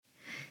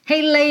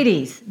Hey,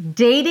 ladies,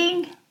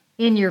 dating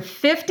in your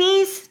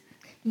 50s?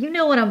 You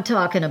know what I'm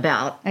talking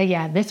about.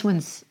 Yeah, this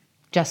one's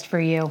just for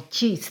you.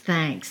 Geez,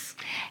 thanks.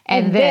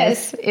 And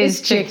this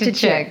is Chick to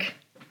Chick.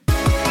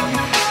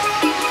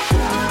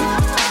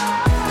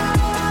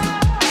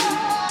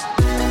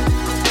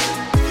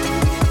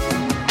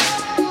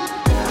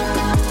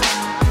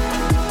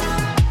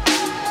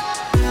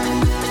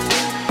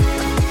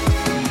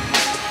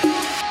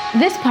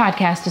 This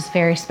podcast is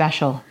very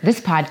special. This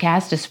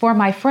podcast is for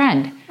my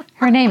friend.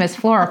 Her name is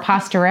Flora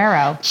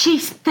Pastorero.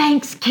 Geez,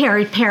 thanks,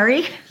 Carrie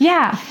Perry.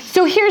 Yeah,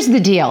 so here's the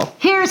deal.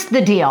 Here's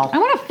the deal. I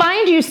want to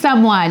find you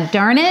someone,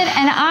 darn it,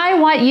 and I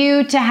want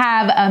you to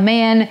have a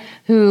man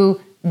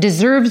who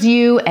deserves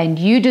you and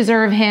you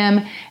deserve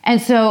him.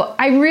 And so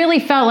I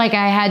really felt like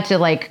I had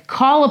to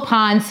call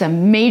upon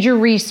some major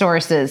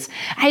resources.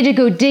 I had to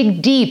go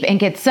dig deep and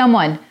get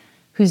someone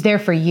who's there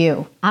for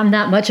you. I'm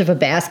not much of a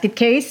basket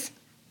case.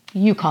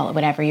 You call it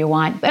whatever you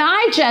want. But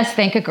I just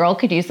think a girl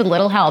could use a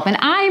little help. And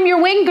I'm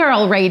your wing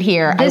girl right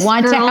here. I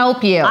want to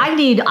help you. I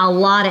need a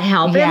lot of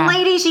help. Yeah. And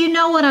ladies, you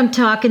know what I'm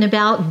talking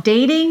about.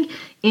 Dating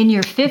in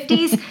your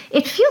 50s,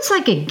 it feels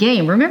like a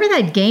game. Remember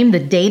that game, the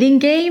dating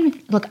game?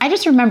 Look, I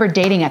just remember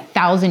dating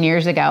 1,000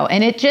 years ago,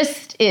 and it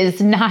just is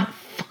not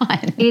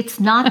fun. It's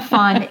not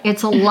fun.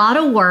 It's a lot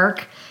of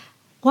work.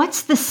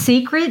 What's the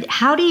secret?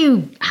 How do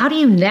you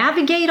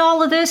navigate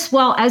all of this?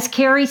 Well, as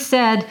Carrie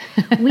said,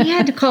 we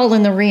had to call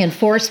in the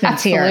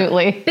reinforcements here.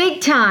 Absolutely.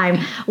 Big time.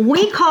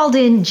 We called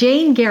in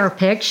Jane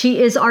Garapik.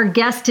 She is our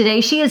guest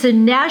today. She is a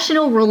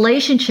national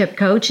relationship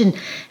coach and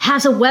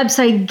has a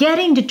website,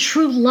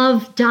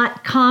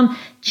 gettingtotruelove.com.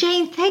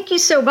 Jane, thank you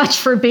so much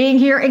for being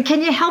here. And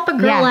can you help a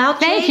girl out,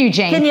 Jane? Thank you,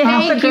 Jane. Can you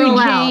help a girl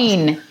out?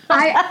 Jane.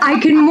 I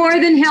can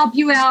more than help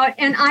you out,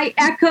 and I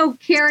echo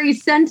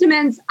Carrie's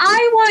sentiments.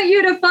 I want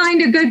you to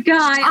find a good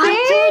guy.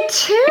 I do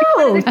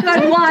too. Good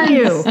Thank ones.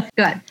 you.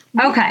 Good.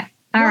 Okay.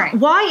 All right.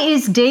 Why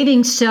is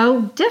dating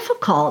so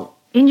difficult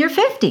in your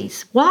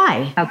 50s?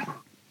 Why?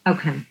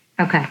 Okay.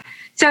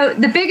 So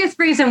the biggest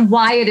reason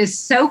why it is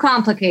so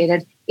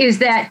complicated is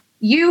that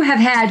you have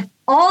had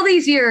all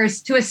these years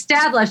to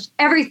establish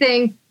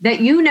everything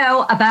that you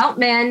know about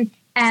men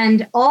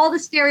and all the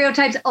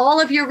stereotypes,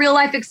 all of your real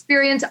life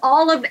experience,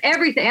 all of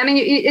everything. I mean,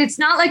 it's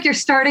not like you're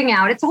starting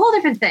out. It's a whole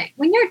different thing.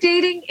 When you're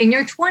dating in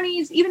your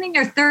 20s, even in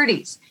your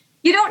 30s,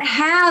 you don't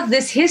have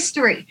this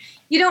history.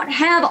 You don't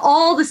have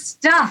all the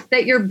stuff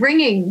that you're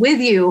bringing with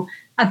you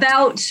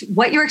about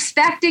what you're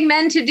expecting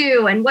men to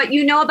do and what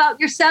you know about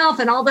yourself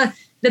and all the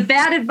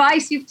bad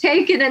advice you've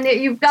taken and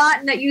that you've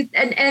gotten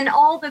and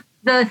all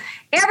the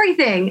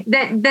everything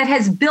that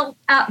has built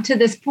up to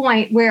this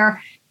point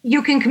where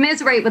you can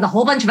commiserate with a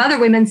whole bunch of other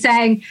women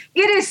saying,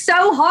 it is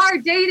so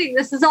hard dating.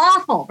 This is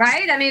awful,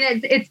 right? I mean,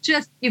 it's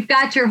just, you've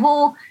got your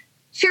whole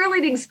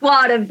cheerleading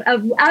squad of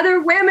other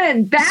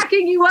women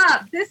backing you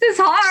up. This is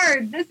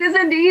hard. This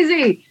isn't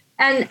easy.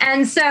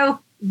 And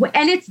so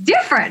it's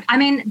different. I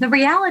mean, the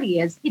reality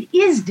is it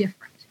is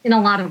different in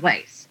a lot of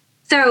ways.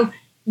 So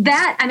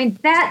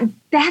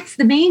that's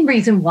the main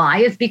reason why,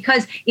 is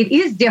because it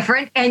is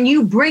different and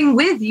you bring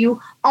with you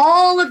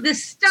all of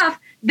this stuff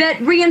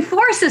that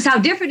reinforces how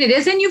different it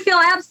is, and you feel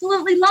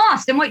absolutely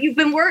lost. And what you've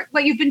been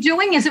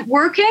doing isn't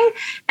working,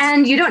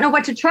 and you don't know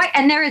what to try.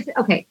 And there is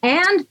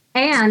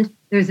and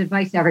there's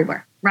advice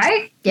everywhere,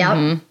 right? Yep.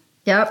 Mm-hmm.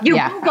 Yep.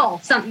 Google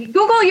something.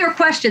 Google your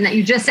question that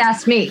you just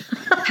asked me.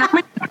 How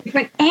many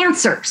different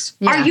answers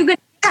are you going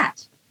to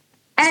get?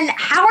 And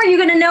how are you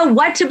going to know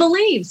what to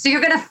believe? So you're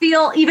going to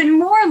feel even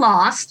more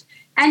lost,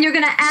 and you're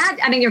going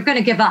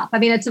to give up. I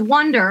mean, it's a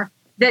wonder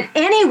that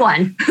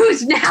anyone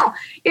who's now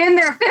in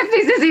their 50s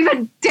is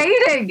even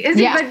dating,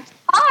 even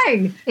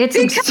trying. It's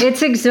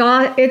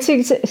exhausting.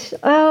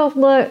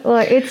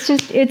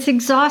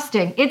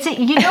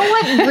 You know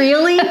what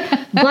really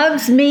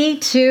bugs me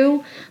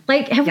too?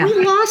 Have we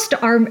lost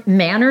our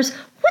manners?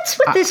 What's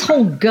with this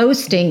whole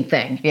ghosting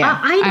thing? Yeah,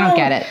 I don't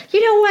get it.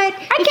 You know what?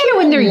 I get it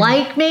when they're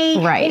like me,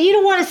 right? And you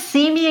don't want to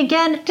see me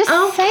again. Just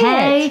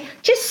say it.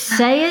 Just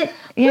say it.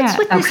 Yeah. What's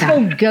with this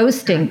whole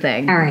ghosting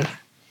thing? All right.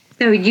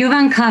 So you've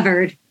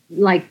uncovered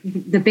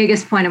the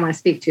biggest point I want to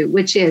speak to,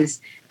 which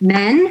is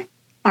men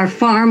are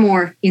far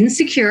more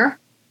insecure.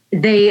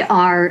 They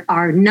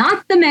are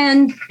not the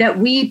men that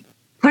we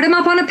put them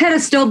up on a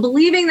pedestal,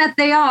 believing that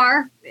they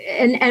are,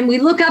 and we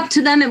look up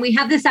to them and we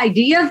have this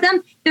idea of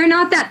them. They're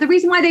not that. The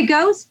reason why they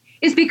ghost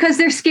is because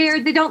they're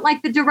scared. They don't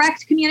like the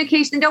direct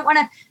communication. They don't want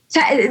to.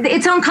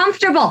 It's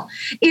uncomfortable.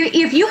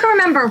 If you can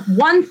remember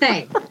one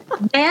thing,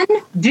 men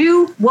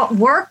do what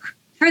work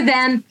for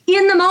them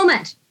in the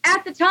moment,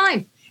 at the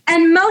time.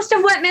 And most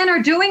of what men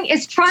are doing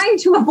is trying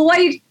to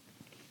avoid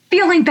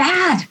feeling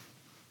bad.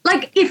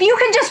 If you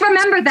can just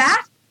remember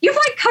that, you've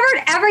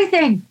covered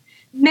everything.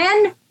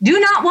 Men do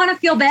not want to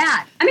feel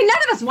bad. I mean, none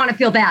of us want to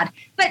feel bad,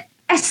 but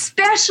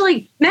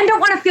especially men don't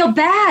want to feel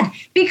bad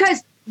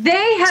because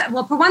they have,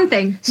 for one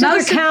thing. So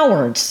they're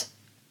cowards.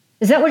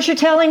 Is that what you're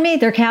telling me?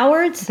 They're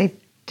cowards? They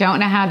don't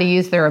know how to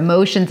use their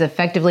emotions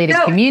effectively to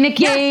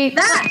communicate.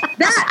 Yes,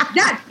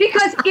 that.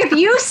 Because if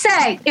you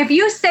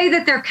say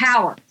that they're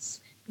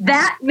cowards,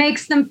 that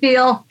makes them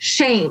feel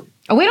shame.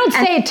 We don't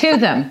say it to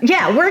them.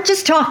 Yeah, we're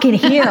just talking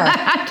here.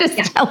 I'm just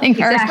telling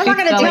her. Exactly. I'm not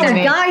going to tell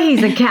a guy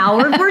he's a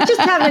coward. We're just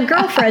having a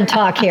girlfriend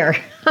talk here.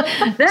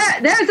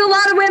 There's a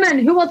lot of women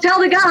who will tell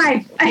the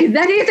guy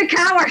that he's a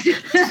coward.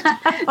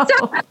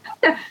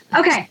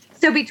 Okay,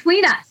 so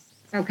between us,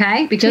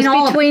 okay?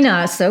 Between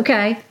us,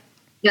 okay.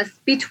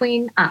 Just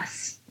between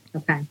us,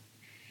 okay?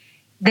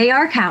 They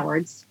are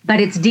cowards, but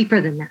it's deeper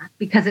than that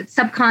because it's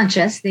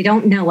subconscious. They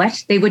don't know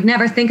it. They would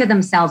never think of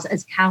themselves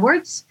as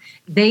cowards.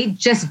 They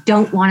just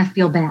don't want to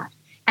feel bad.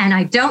 And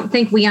I don't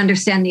think we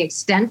understand the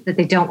extent that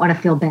they don't want to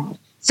feel bad.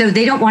 So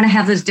they don't want to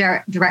have those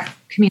direct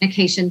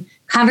communication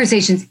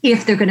conversations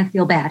if they're going to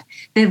feel bad.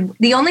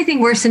 The only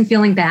thing worse than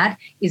feeling bad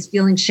is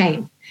feeling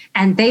shame.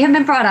 And they have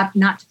been brought up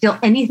not to feel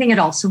anything at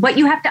all. So what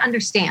you have to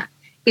understand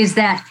is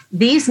that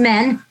these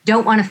men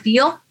don't want to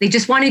feel. They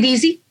just want it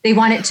easy. They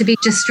want it to be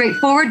just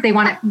straightforward. They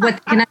want it what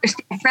they can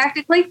understand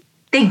practically.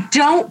 They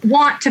don't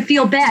want to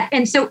feel bad.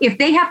 And so if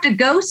they have to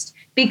ghost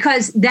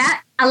because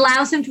that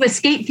allows them to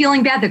escape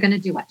feeling bad, they're going to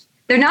do it.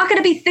 They're not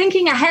going to be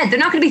thinking ahead. They're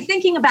not going to be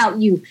thinking about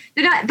you.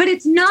 They're not, but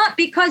it's not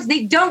because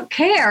they don't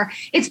care.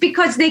 It's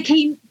because they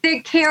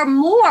care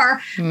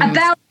more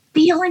about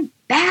feeling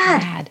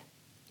bad.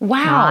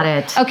 Wow. Got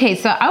it. Okay,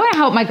 so I want to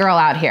help my girl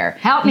out here.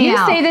 Help me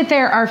out. You say that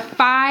there are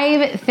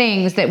 5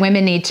 things that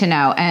women need to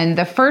know. And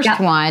the first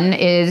one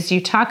is you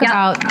talk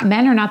about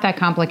men are not that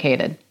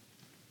complicated.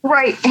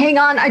 Right. Hang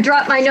on. I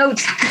dropped my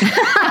notes.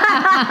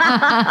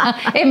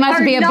 It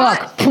must be a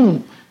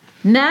book.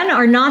 Men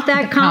are not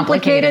that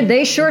complicated.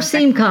 They sure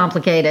seem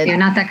complicated. They're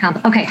not that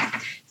complicated. Okay.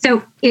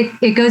 So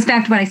it goes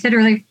back to what I said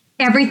earlier.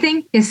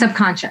 Everything is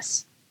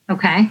subconscious.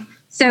 Okay.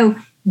 So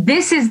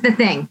this is the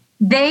thing.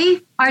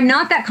 They are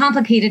not that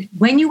complicated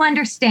when you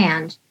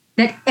understand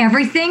that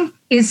everything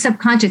is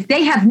subconscious.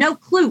 They have no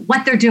clue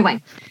what they're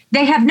doing.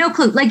 They have no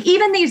clue. Like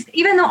even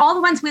though all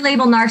the ones we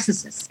label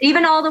narcissists,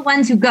 even all the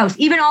ones who ghost,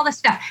 even all this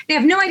stuff, they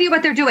have no idea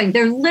what they're doing.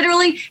 They're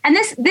literally, and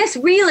this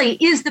really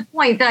is the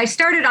point that I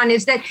started on,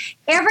 is that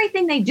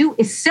everything they do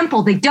is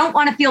simple. They don't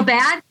want to feel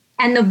bad.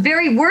 And the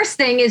very worst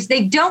thing is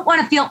they don't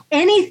want to feel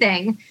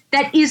anything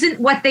that isn't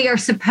what they are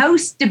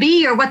supposed to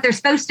be or what they're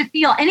supposed to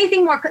feel.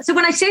 Anything more. So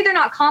when I say they're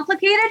not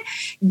complicated,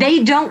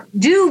 they don't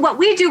do what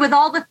we do with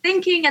all the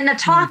thinking and the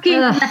talking,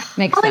 and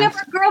the calling up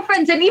our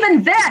girlfriends, and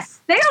even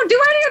this. They don't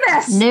do any of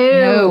this.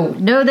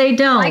 No, they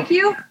don't. Like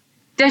you?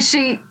 Is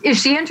she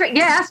interested?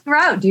 Yeah, ask her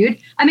out, dude.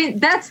 I mean,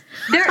 they're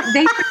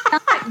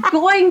not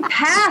going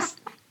past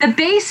the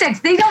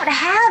basics. They don't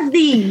have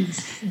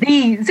these.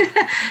 They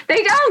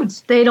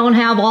don't. They don't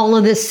have all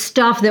of this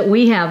stuff that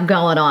we have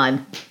going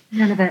on.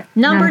 None of it.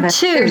 Number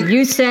 2,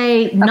 you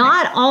say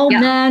not all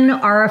men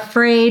are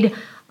afraid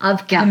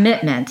of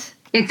commitment.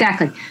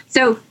 Exactly.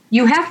 So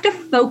you have to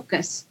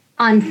focus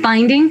on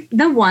finding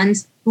the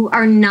ones who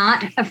are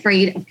not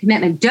afraid of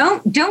commitment.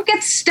 Don't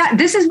get stuck.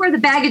 This is where the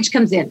baggage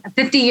comes in.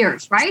 50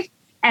 years, right?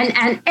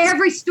 And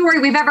every story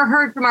we've ever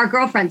heard from our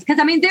girlfriends, because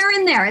I mean, they're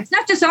in there. It's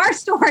not just our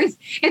stories.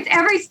 It's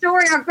every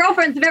story our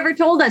girlfriends have ever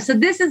told us. So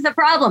this is the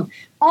problem.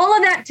 All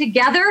of that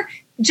together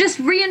just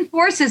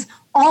reinforces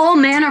all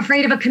men are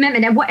afraid of a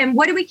commitment. And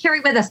what do we carry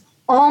with us?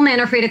 All men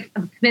are afraid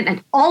of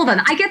commitment. All of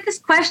them. I get this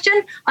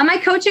question on my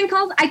coaching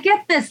calls. I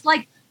get this,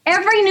 like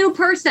every new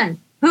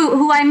person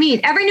who I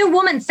meet, every new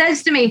woman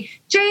says to me,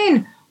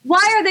 Jane,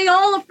 why are they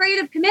all afraid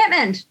of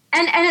commitment?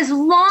 And as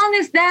long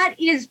as that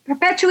is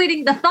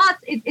perpetuating the thoughts,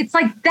 it's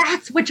like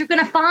that's what you're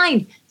going to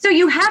find. So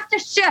you have to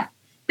shift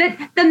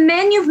that the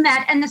men you've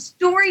met and the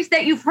stories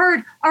that you've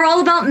heard are all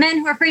about men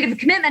who are afraid of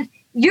commitment.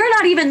 You're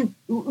not even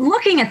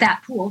looking at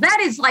that pool. That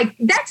is like,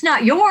 that's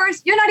not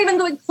yours. You're not even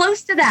going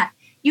close to that.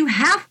 You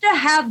have to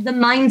have the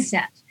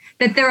mindset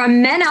that there are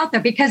men out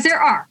there, because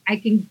there are. I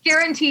can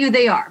guarantee you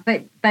they are,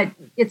 but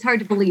it's hard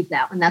to believe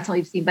that when that's all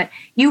you've seen. But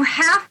you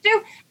have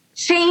to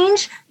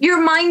change your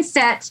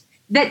mindset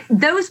that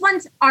those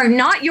ones are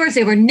not yours.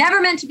 They were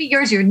never meant to be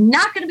yours. You're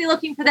not going to be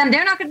looking for them.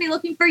 They're not going to be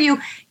looking for you.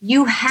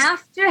 You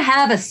have to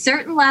have a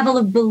certain level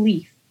of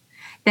belief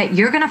that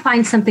you're going to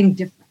find something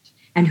different.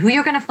 And who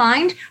you're going to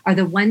find are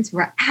the ones who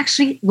are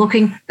actually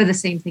looking for the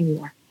same thing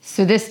you are.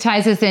 So this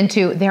ties us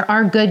into there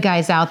are good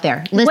guys out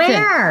there. Listen,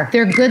 where?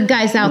 There are good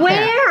guys out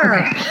there.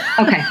 Where?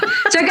 Okay.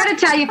 So I got to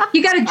tell you,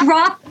 you got to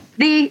drop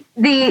the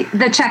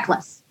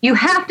checklist. You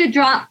have to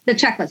drop the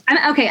checklist.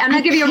 I'm going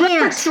to give you a real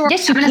quick story.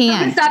 Yes, you I'm going to can.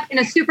 sum this up in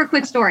a super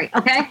quick story.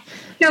 Okay.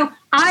 So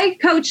I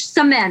coach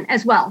some men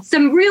as well,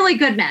 some really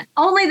good men,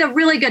 only the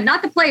really good,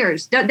 not the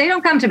players. They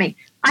don't come to me.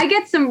 I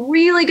get some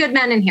really good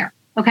men in here.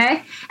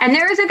 Okay. And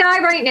there is a guy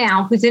right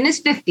now who's in his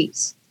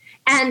 50s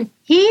and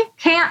he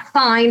can't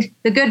find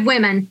the good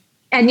women.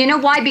 And you know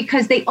why?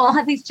 Because they all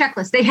have these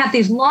checklists. They have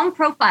these long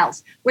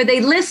profiles where they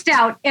list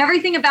out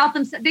everything about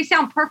them. They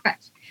sound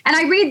perfect. And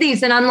I read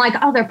these and I'm like,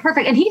 oh, they're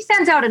perfect. And he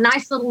sends out a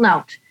nice little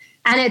note.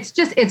 And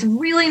it's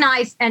really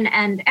nice.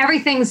 And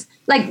everything's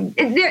like,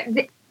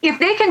 if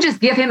they can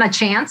just give him a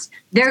chance,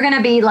 they're going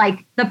to be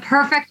like the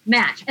perfect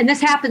match. And this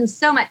happens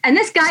so much. And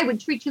this guy would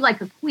treat you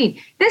like a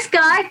queen. This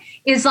guy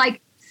is like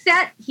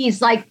set.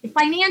 He's like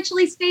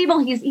financially stable.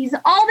 He's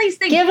all these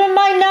things. Give him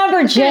my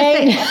number,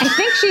 Jane. I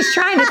think she's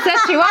trying to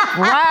set you up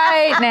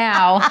right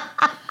now.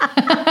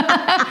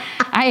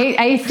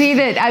 I see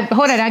that.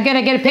 Hold on, I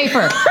gotta get a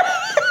paper.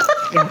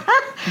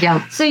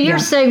 Yeah. So you're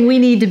saying we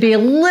need to be a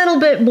little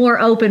bit more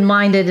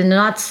open-minded and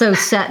not so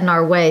set in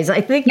our ways.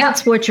 I think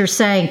that's what you're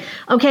saying.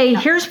 Okay,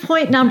 here's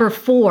point number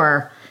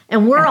 4,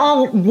 and we're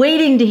all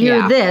waiting to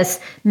hear this.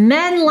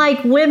 Men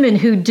like women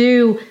who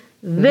do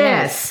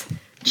this.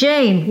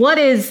 Jane, what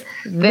is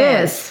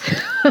this?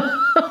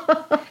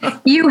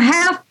 You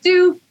have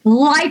to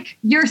like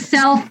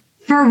yourself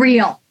for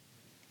real.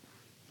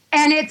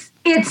 And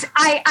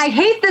I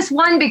hate this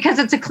one because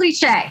it's a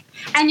cliche.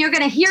 And you're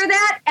going to hear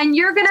that and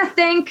you're going to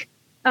think,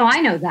 oh, I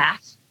know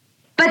that.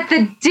 But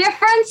the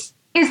difference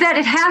is that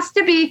it has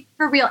to be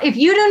for real. If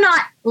you do not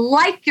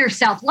like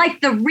yourself,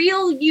 like the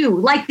real you,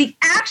 like the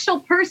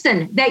actual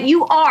person that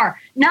you are,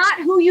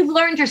 not who you've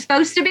learned you're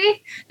supposed to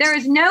be, there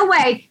is no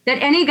way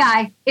that any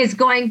guy is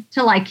going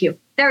to like you.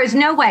 There is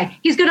no way.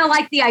 He's going to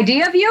like the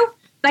idea of you,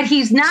 but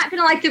he's not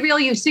going to like the real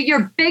you. So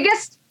your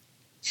biggest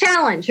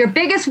challenge, your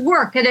biggest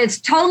work, and it's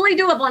totally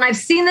doable, and I've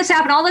seen this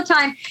happen all the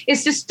time,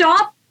 is to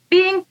stop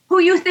being who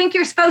you think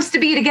you're supposed to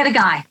be to get a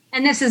guy.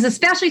 And this is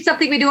especially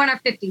something we do in our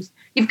 50s.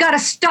 You've got to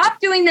stop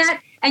doing that,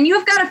 and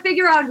you've got to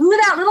figure out who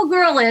that little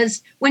girl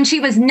is when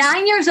she was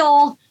 9 years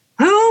old.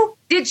 Who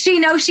did she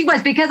know she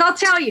was? Because I'll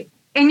tell you,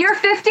 in your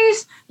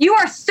 50s, you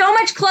are so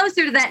much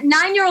closer to that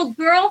 9-year-old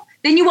girl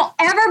than you will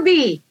ever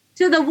be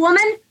to the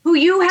woman who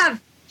you have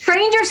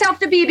trained yourself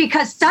to be,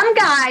 because some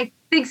guy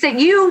thinks that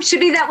you should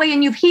be that way,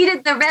 and you've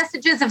heeded the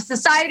messages of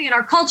society and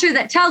our culture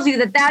that tells you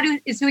that that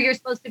is who you're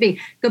supposed to be.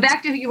 Go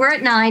back to who you were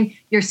at 9.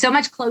 You're so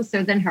much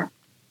closer than her.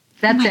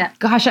 That's it.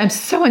 Gosh, I'm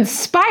so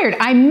inspired.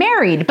 I'm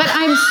married, but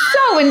I'm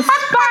so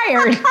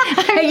inspired.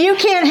 Hey, you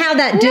can't have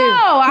that dude. No,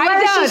 I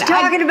don't. She's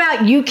talking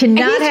about you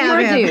cannot have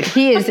your him. dude.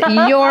 He is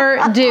your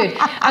dude.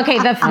 Okay,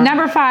 the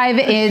number 5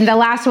 in the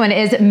last one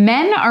is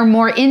men are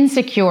more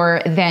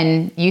insecure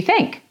than you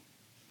think.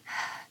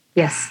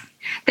 Yes.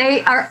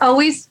 They are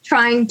always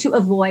trying to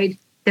avoid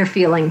their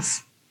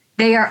feelings.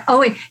 They are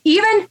always,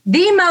 even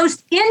the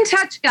most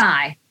in-touch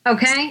guy,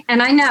 okay?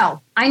 And I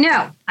know. I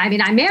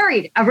mean, I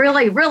married a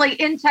really, really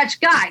in-touch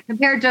guy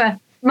compared to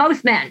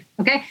most men,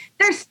 okay?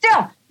 There's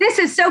still, this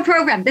is so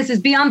programmed. This is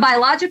beyond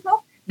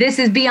biological. This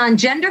is beyond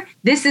gender.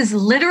 This is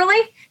literally,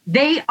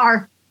 they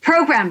are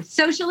programmed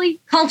socially,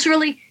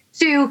 culturally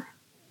to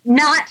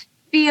not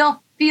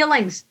feel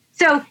feelings.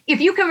 So if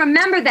you can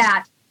remember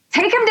that,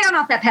 take him down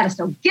off that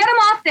pedestal. Get him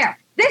off there.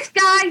 This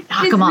guy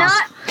is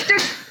not.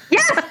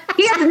 Yes,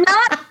 he is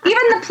not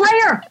even the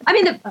player. I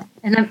mean,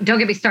 and don't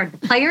get me started. The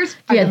players.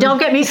 Yeah, don't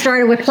get me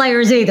started with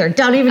players either.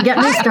 Don't even get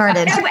me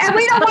started. And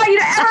we don't want you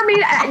to ever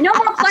meet. No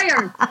more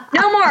players.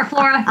 No more,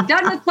 Flora.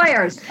 Done with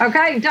players.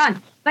 Okay, done.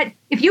 But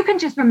if you can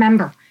just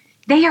remember,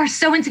 they are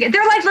so insecure.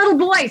 They're like little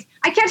boys.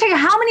 I can't tell you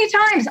how many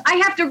times I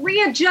have to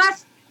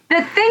readjust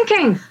the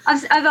thinking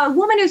of a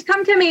woman who's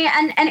come to me,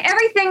 and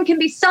everything can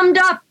be summed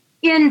up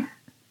in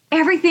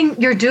everything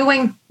you're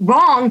doing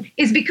wrong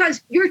is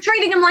because you're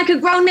treating him like a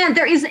grown man.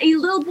 There is a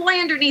little boy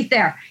underneath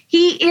there.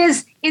 He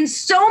is in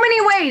so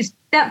many ways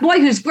that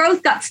boy whose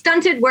growth got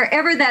stunted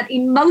wherever that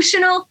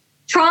emotional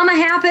trauma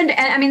happened.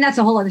 And I mean, that's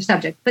a whole other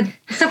subject. But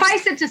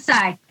suffice it to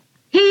say,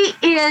 he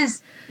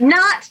is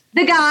not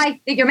the guy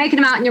that you're making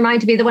him out in your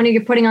mind to be, the one who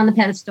you're putting on the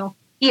pedestal.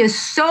 He is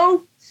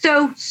so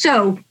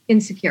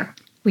insecure.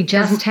 We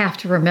just have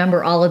to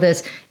remember all of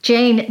this.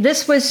 Jane,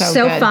 this was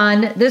so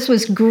fun. This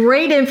was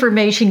great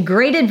information,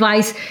 great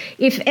advice.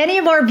 If any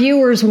of our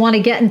viewers want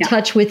to get in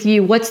touch with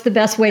you, what's the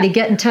best way to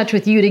get in touch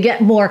with you to get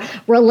more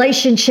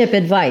relationship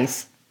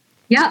advice?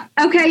 Yeah.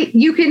 Okay.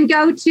 You can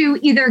go to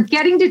either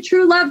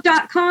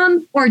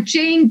gettingtotruelove.com or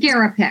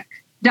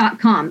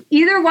janegarapick.com.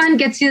 Either one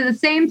gets you to the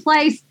same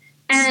place.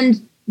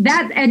 And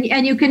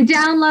you can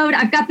download,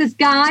 I've got this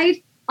guide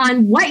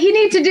on what you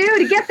need to do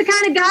to get the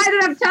kind of guy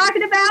that I'm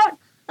talking about.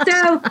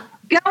 So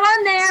go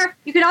on there.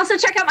 You can also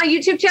check out my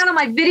YouTube channel,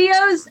 my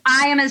videos.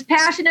 I am as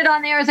passionate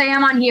on there as I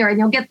am on here, and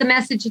you'll get the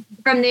message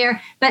from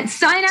there. But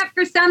sign up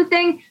for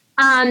something.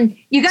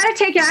 You got to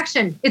take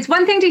action. It's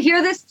one thing to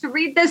hear this, to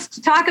read this,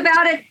 to talk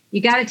about it. You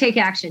got to take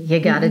action. You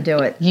got to do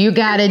it. You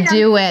got to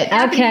do it.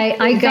 Okay,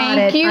 I got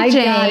it. Thank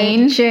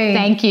you, Jane.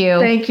 Thank you.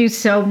 Thank you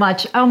so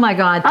much. Oh, my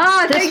God.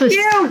 Oh, thank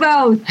you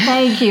both.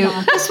 Thank you.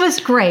 This was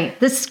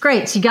great. This is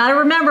great. So you got to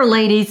remember,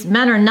 ladies,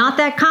 men are not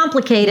that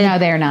complicated. No,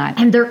 they're not.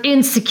 And they're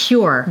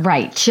insecure.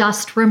 Right.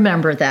 Just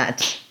remember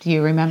that. Do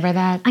you remember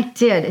that? I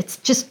did. It's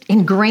just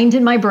ingrained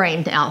in my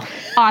brain now.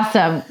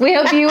 Awesome. We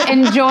hope you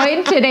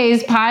enjoyed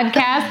today's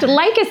podcast.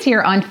 Like us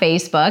here on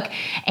Facebook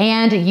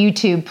and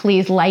YouTube.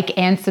 Please like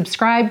and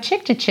subscribe.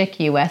 Chick to Chick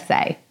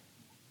USA.